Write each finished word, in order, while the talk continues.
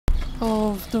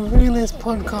of the Realist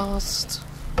Podcast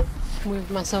with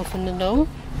myself and Nadal.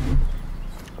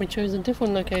 We chose a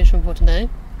different location for today.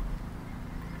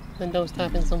 Nadal's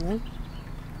typing something.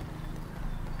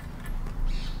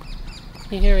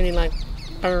 You hear any like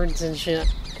birds and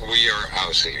shit? We are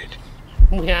outside.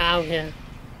 We are out here.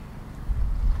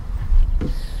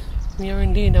 We are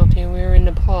indeed out here. We are in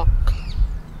the park.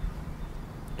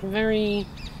 A very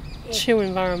chill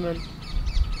environment.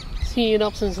 It's heated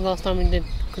up since the last time we did.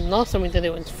 Because last time we did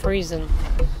it was freezing,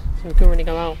 so we couldn't really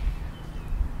go out.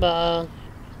 But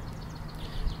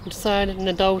the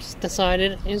adults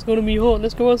decided it's going to be hot.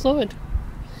 Let's go outside.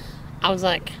 I was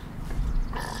like,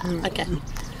 okay.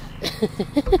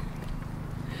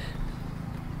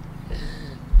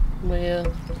 But yeah,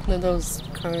 Nadal's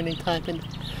currently typing.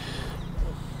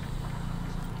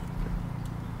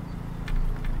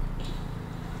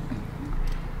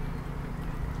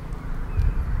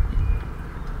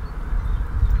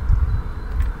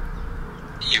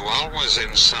 You always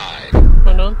inside.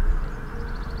 Hold on.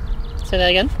 Say that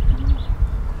again.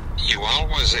 You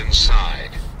always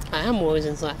inside. I am always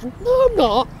inside. No, I'm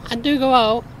not. I do go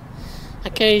out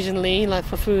occasionally, like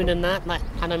for food and that. Like,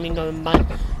 I don't mean going buy,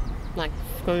 like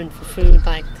going for food,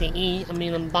 like to eat. I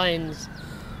mean, I'm buying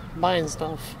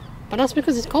stuff. But that's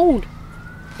because it's cold.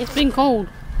 It's been cold.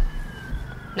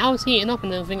 Now it's heating up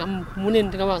and everything. I'm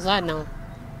willing to go outside now.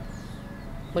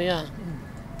 But yeah,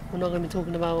 we're not going to be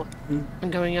talking about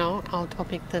going out. Our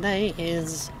topic today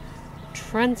is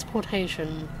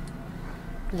transportation.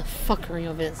 The fuckery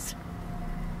of it.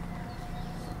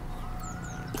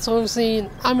 So obviously,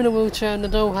 I'm in a wheelchair.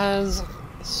 Nadal has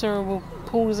cerebral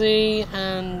palsy,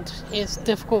 and it's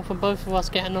difficult for both of us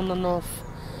getting on and off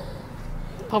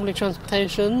public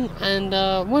transportation. And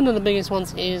one of the biggest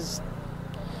ones is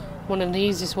one of the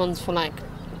easiest ones for like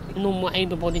normal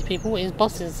able-bodied people is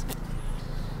buses.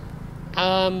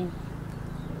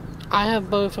 I have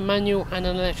both a manual and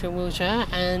an electric wheelchair,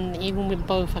 and even with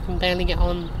both, I can barely get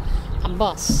on a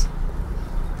bus.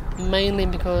 Mainly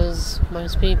because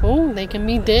most people, they can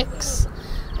be dicks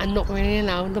and not really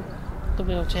allow the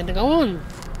wheelchair to go on.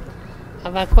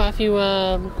 I've had quite a few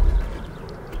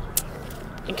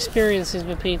experiences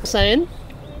with people saying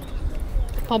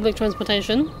public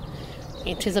transportation,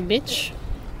 it is a bitch.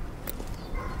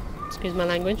 Excuse my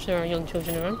language, there are young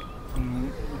children around.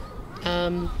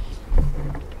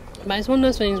 But it's one of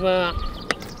those things where,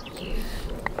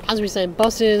 as we say,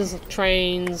 buses,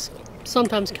 trains,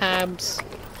 sometimes cabs,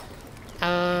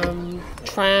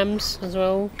 trams as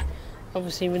well.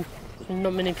 Obviously, with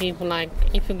not many people, like,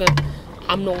 if you go,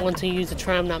 I'm not one to use a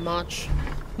tram that much.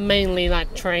 Mainly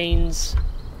like trains,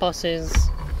 buses,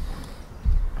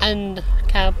 and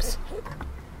cabs.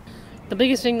 The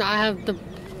biggest thing that I have the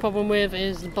problem with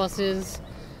is the buses.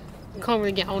 You can't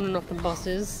really get on and off the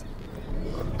buses.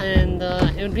 And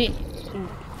it would be,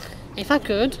 if I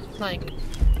could, like,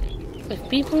 if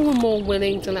people were more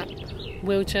willing to let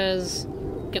wheelchairs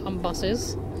get on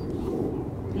buses,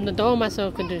 Nadal and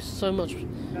myself could do so much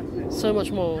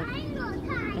more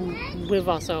with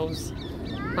ourselves,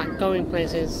 like going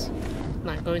places,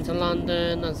 like going to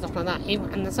London and stuff like that.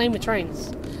 And the same with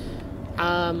trains.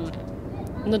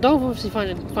 Nadal obviously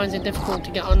finds it difficult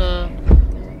to get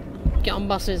on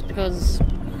buses because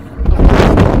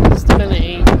of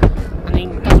stability, and he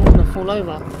doesn't want to fall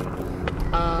over.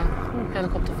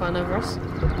 Helicopter flying over us,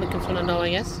 looking for Nadal, I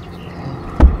guess.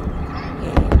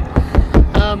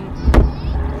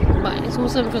 But it's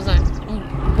also because like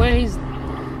where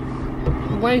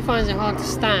he finds it hard to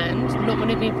stand, not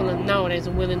many people nowadays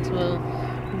are willing to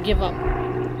give up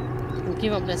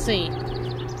their seat.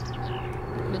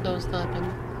 Nadal's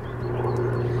typing.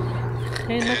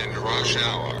 And rush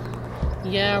hour.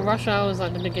 Yeah, rush hour is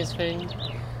like the biggest thing.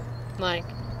 Like,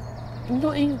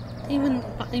 not even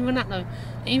that though.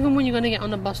 Even when you're gonna get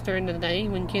on the bus during the day,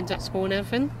 when kids at school and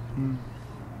everything,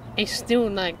 it's still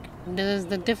like there's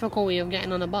the difficulty of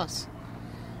getting on a bus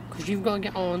because you've got to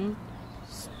get on,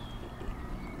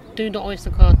 do the Oyster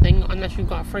card thing unless you've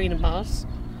got a freedom bus,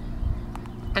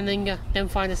 and then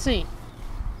find a seat.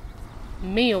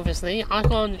 Me, obviously, I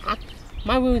can't.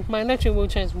 My electric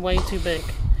wheelchair is way too big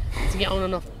to get on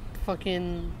and off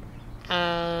fucking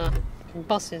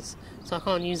buses, so I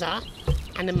can't use that.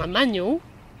 And then my manual,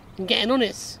 getting on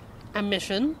it's a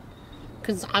mission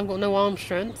because I've got no arm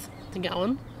strength to get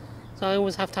on, so I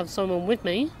always have to have someone with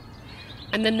me.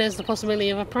 And then there's the possibility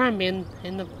of a pram being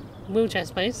in the wheelchair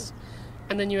space,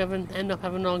 and then you end up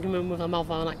having an argument with a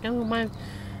mother like, oh, my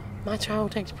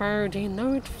child takes priority.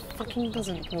 No, it fucking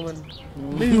doesn't, woman.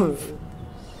 Move.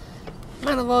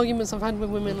 Amount of arguments I've had with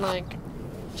women, like,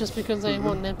 just because they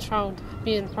want their child to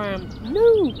be in pram.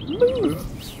 No, move.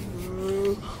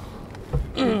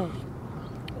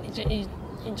 it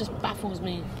just baffles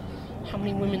me how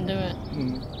many women do it.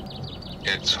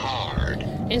 It's hard.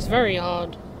 It's very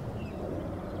hard.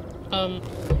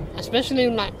 Especially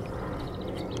like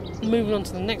moving on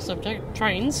to the next subject,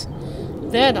 trains.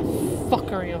 They're the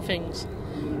fuckery of things.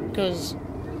 Because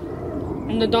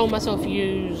Nadal myself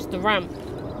use the ramp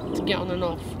to get on and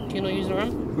off. Do you not use the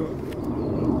ramp?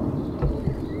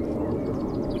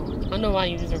 I know I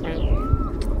use the ramp.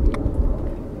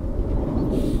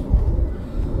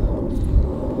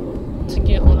 To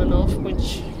get on and off,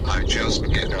 which I just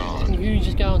get on. you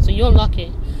just get on. So you're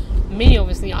lucky. Me,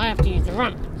 obviously, I have to use the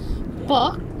ramp.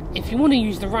 But if you want to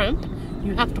use the ramp,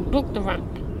 you have to book the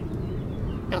ramp.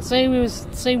 Now, say we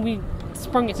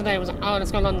sprung it today. It was like, oh,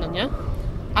 let's go London, yeah?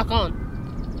 I can't,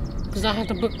 because I have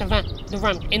to book the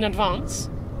ramp in advance,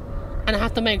 and I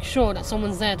have to make sure that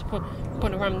someone's there to put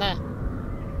the ramp there.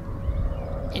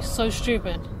 It's so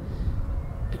stupid,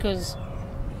 because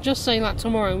just say like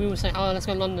tomorrow we would say, oh, let's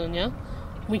go London, yeah?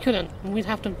 We couldn't. We'd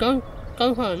have to go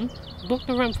home, book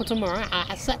the ramp for tomorrow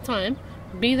at a set time,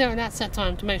 be there at that set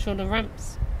time to make sure the ramp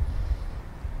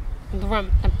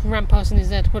person is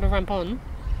there to put the ramp on,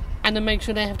 and then make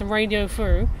sure they have to radio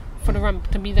through for the ramp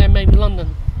to be there maybe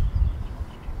London.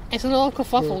 It's a lot of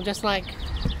kerfuffle, just like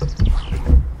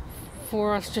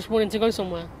for us just wanting to go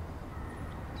somewhere.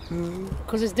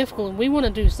 Because it's difficult. We want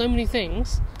to do so many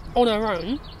things on our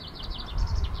own,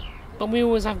 but we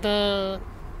always have the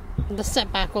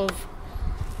setback of,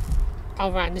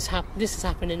 oh right, this is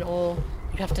happening, or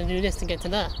you have to do this to get to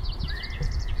that.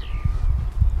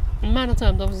 In matter of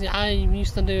terms, obviously, I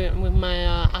used to do it with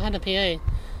my, I had a PA,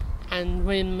 and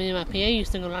when me and my PA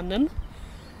used to go to London,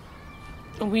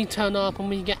 we'd turn up and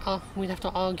we'd have to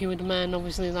argue with the man,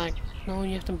 obviously, like, no,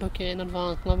 you have to book it in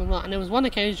advance, blah blah blah. And there was one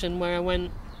occasion where I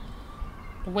went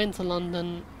to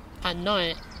London at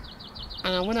night,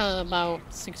 and I went out about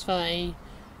 6:30,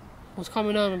 was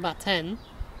coming home about 10,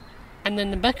 and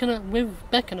then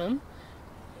Beckenham,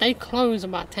 they close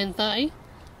about 10:30,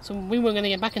 so we weren't going to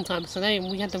get back in time. So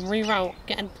we had to reroute,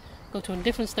 go to a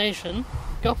different station,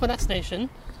 go off at that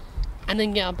station, and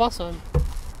then get a bus on,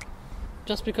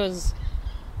 just because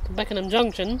the Beckenham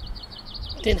Junction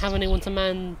didn't have anyone to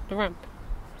man the ramp.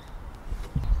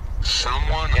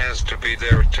 Someone has to be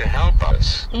there to help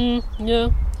us. Yeah.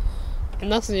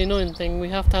 And that's the annoying thing. We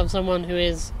have to have someone who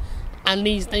is at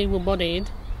least able-bodied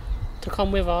to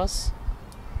come with us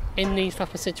in these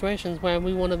type of situations where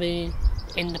we want to be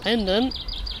independent,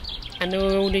 and there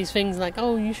are all these things like,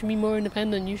 oh, you should be more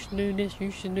independent, you should do this,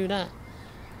 you should do that.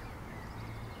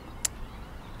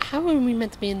 How are we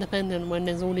meant to be independent when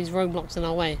there's all these roadblocks in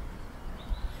our way?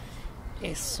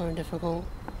 It's so difficult.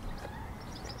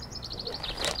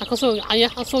 Like I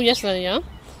saw yesterday, yeah?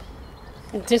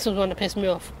 This was one that pissed me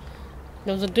off.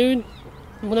 There was a dude,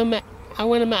 I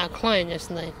went and met a client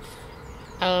yesterday,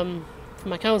 for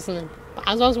my counselling. But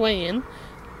as I was waiting,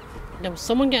 there was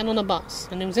someone getting on a bus,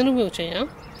 and he was in a wheelchair, yeah?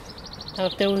 Now,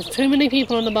 if there was too many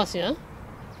people on the bus, yeah?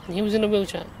 And he was in a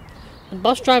wheelchair, the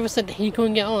bus driver said that he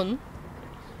couldn't get on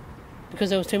because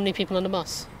there was too many people on the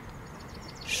bus.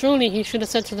 Surely he should have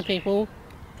said to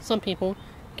some people,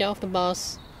 get off the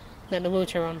bus, let the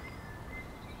wheelchair on.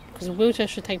 Because the wheelchair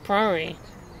should take priority,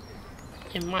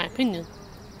 in my opinion.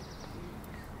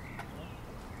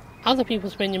 Other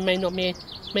people's opinion may not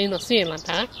see it like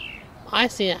that. I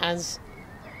see it as,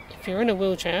 if you're in a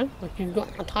wheelchair, or if you've got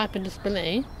a type of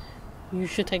disability, you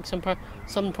should take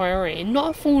some priority. Not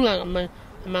a full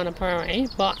amount of priority,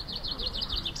 but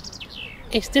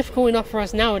it's difficult enough for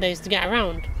us nowadays to get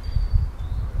around.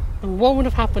 And what would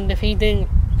have happened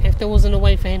if there wasn't a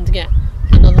way for him to get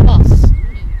another bus,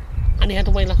 and he had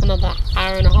to wait like another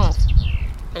hour and a half?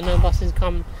 I know buses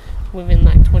come within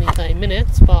like 20-30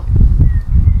 minutes, but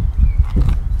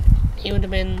it would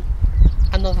have been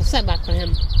another setback for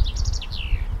him.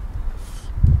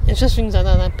 It's just things like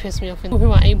that piss me off. People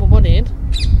who are able-bodied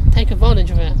take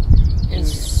advantage of it in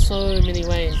so many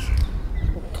ways.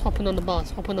 Hopping on the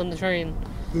bus, hopping on the train,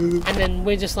 and then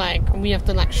we're just like, we have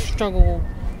to like struggle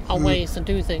our ways to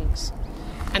do things.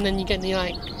 And then you get the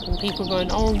people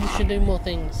going, oh, you should do more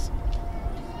things.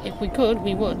 If we could,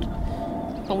 we would.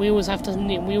 But we always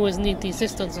need the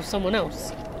assistance of someone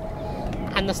else.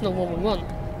 And that's not what we want.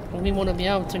 We want to be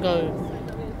able to go,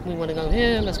 we want to go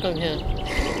here, let's go here.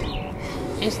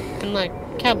 And like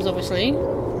cabs, obviously,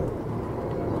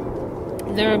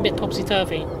 they're a bit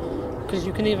topsy-turvy. Because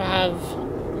you can either have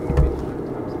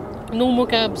normal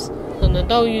cabs, and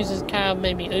Nadal uses cab,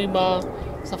 maybe Uber,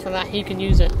 stuff like that, he can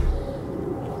use it.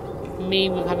 Me,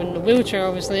 with having the wheelchair,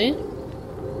 obviously,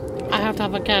 I have to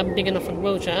have a cab big enough for the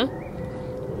wheelchair,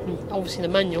 obviously the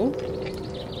manual.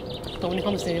 But when it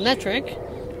comes to the electric,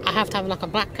 I I have to have like a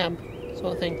black cab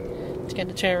sort of thing to get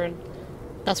the chair in.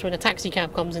 That's where the taxi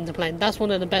cab comes into play. That's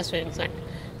one of the best things. Like,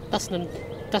 that's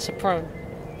a pro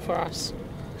for us.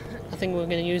 I think we're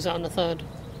going to use that on the 3rd.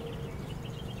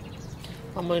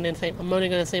 I'm only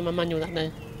going to see my manual that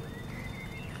day.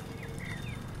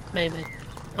 Maybe.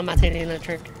 I might take the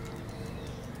electric.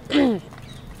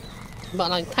 But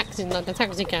like the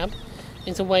taxi cab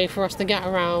is a way for us to get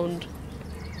around,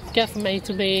 get from A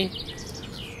to B,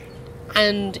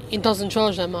 and it doesn't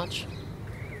charge that much.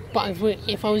 But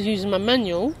if I was using my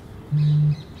manual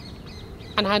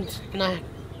and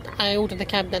I ordered a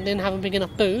cab that didn't have a big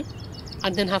enough boot,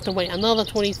 I'd then have to wait another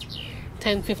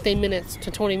 10-15 minutes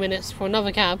to 20 minutes for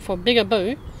another cab for a bigger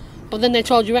boot, but then they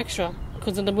charge you extra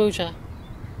because of the wheelchair.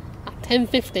 At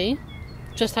 $10.50,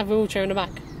 just have a wheelchair in the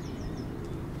back.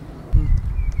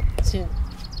 See,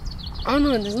 I don't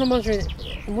know, there's not much really.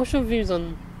 What's your views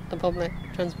on the public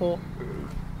transport?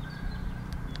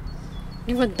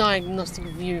 Give a diagnostic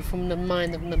view from the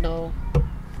mind of Nadal.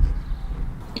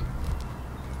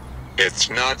 It's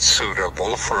not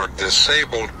suitable for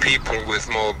disabled people with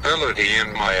mobility,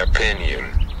 in my opinion.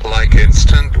 Like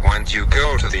instant when you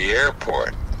go to the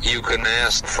airport, you can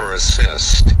ask for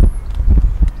assist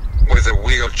with a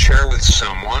wheelchair with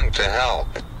someone to help.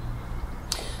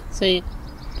 See,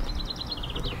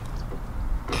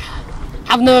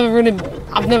 I've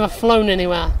never flown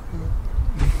anywhere.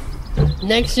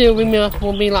 Next year will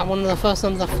be like one of the first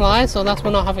times I fly, so that's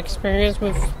when I'll have experience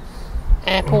with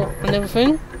airport and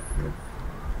everything.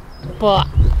 But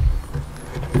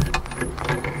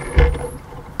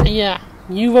yeah,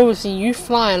 you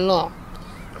fly a lot,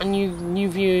 and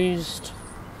you've used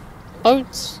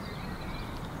boats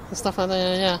and stuff like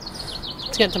that, yeah,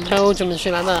 to get to Belgium and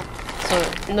shit like that. So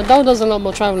Nadal does a lot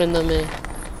more travelling than me,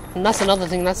 and that's another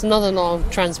thing. That's another lot of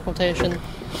transportation.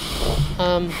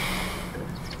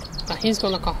 But he's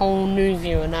got like a whole new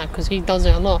view in that because he does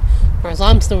it a lot, whereas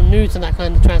I'm still new to that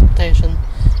kind of transportation,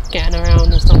 getting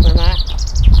around and stuff like that.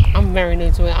 I'm very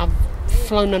new to it. I've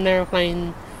flown an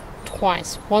aeroplane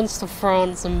twice, once to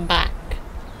France and back,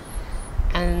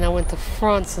 and I went to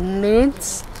France and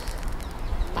Lourdes.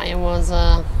 But it was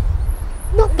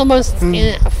not the most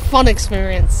fun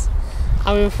experience.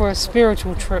 I went for a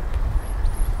spiritual trip,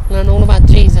 learn all about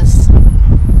Jesus.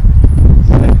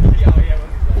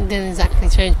 It didn't exactly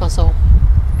change my soul,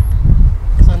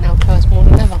 because I now curse more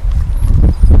than ever.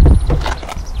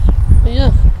 But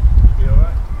yeah,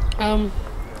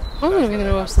 I don't really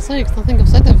know what else to say, because I think I've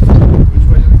said everything.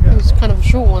 It was kind of a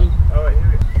short one.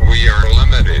 We are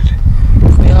limited.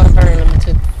 We are very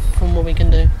limited from what we can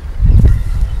do.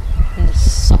 And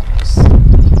this sucks.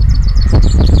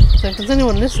 So if there's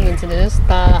anyone listening to this,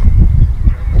 that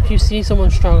if you see someone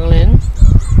struggling,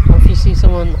 or if you see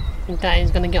someone that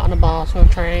is going to get on a bus or a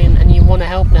train and you want to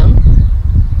help them,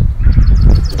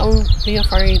 don't be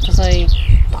afraid to say,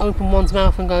 to open one's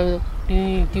mouth and go, do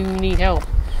you need help?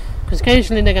 Because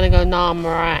occasionally they're going to go, nah, I'm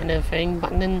alright and everything,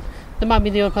 but then there might be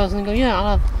the other person and go, yeah,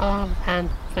 I'll have a hand,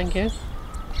 thank you.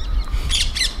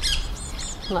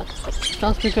 Like,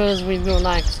 just because we've got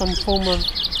like some form of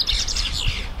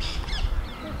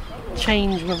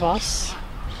change with us,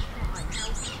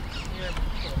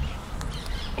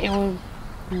 it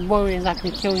won't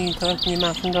exactly kill you to open your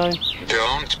mouth and go,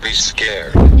 Don't be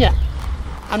scared. yeah.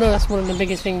 I know that's one of the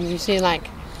biggest things. You see like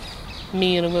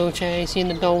me in a wheelchair, you see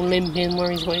the Nadal limping where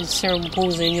he's got his cerebral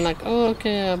palsy, and you're like, oh,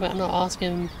 okay, I better not ask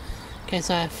him. Okay,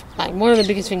 so like one of the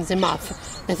biggest things they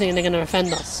think they're going to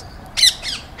offend us.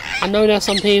 I know there are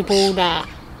some people that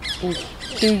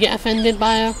do get offended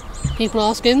by people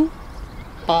asking,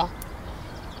 but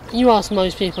you ask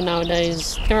most people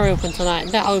nowadays, they're open to that.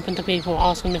 They're open to people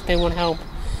asking if they want help.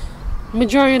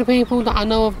 Majority of the people that I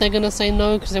know of, they're going to say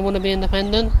no because they want to be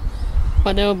independent.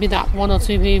 But there will be that one or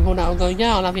two people that will go,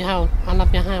 yeah, I'll have your help. I'll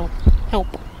have your help.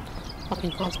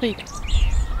 Fucking can't speak.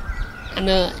 And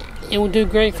it will do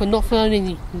great for not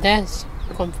only their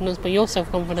confidence, but your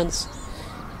self-confidence.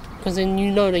 Because then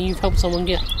you know that you've helped someone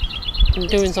get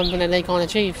doing something that they can't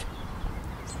achieve.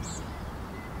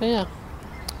 But yeah,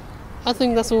 I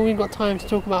think that's all we've got time to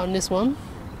talk about in this one.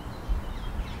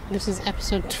 This is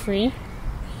episode 3.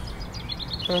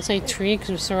 And I say tree because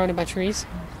we're surrounded by trees.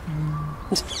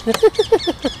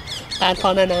 Bad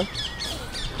pun, I know.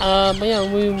 But yeah,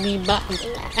 we'll be back.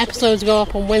 Episodes go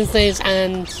up on Wednesdays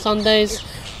and Sundays.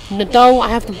 Nadal, I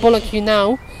have to bollock you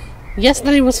now.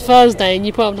 Yesterday was Thursday and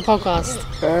you put up the podcast.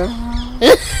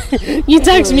 You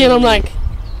text me and I'm like,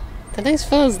 today's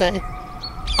Thursday.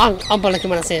 I'll bollock him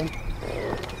when I see him.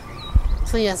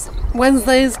 So yes,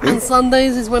 Wednesdays and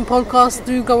Sundays is when podcasts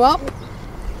do go up.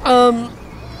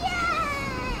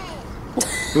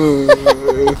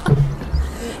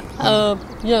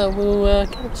 Yeah, we'll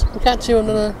catch you in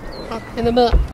a bit.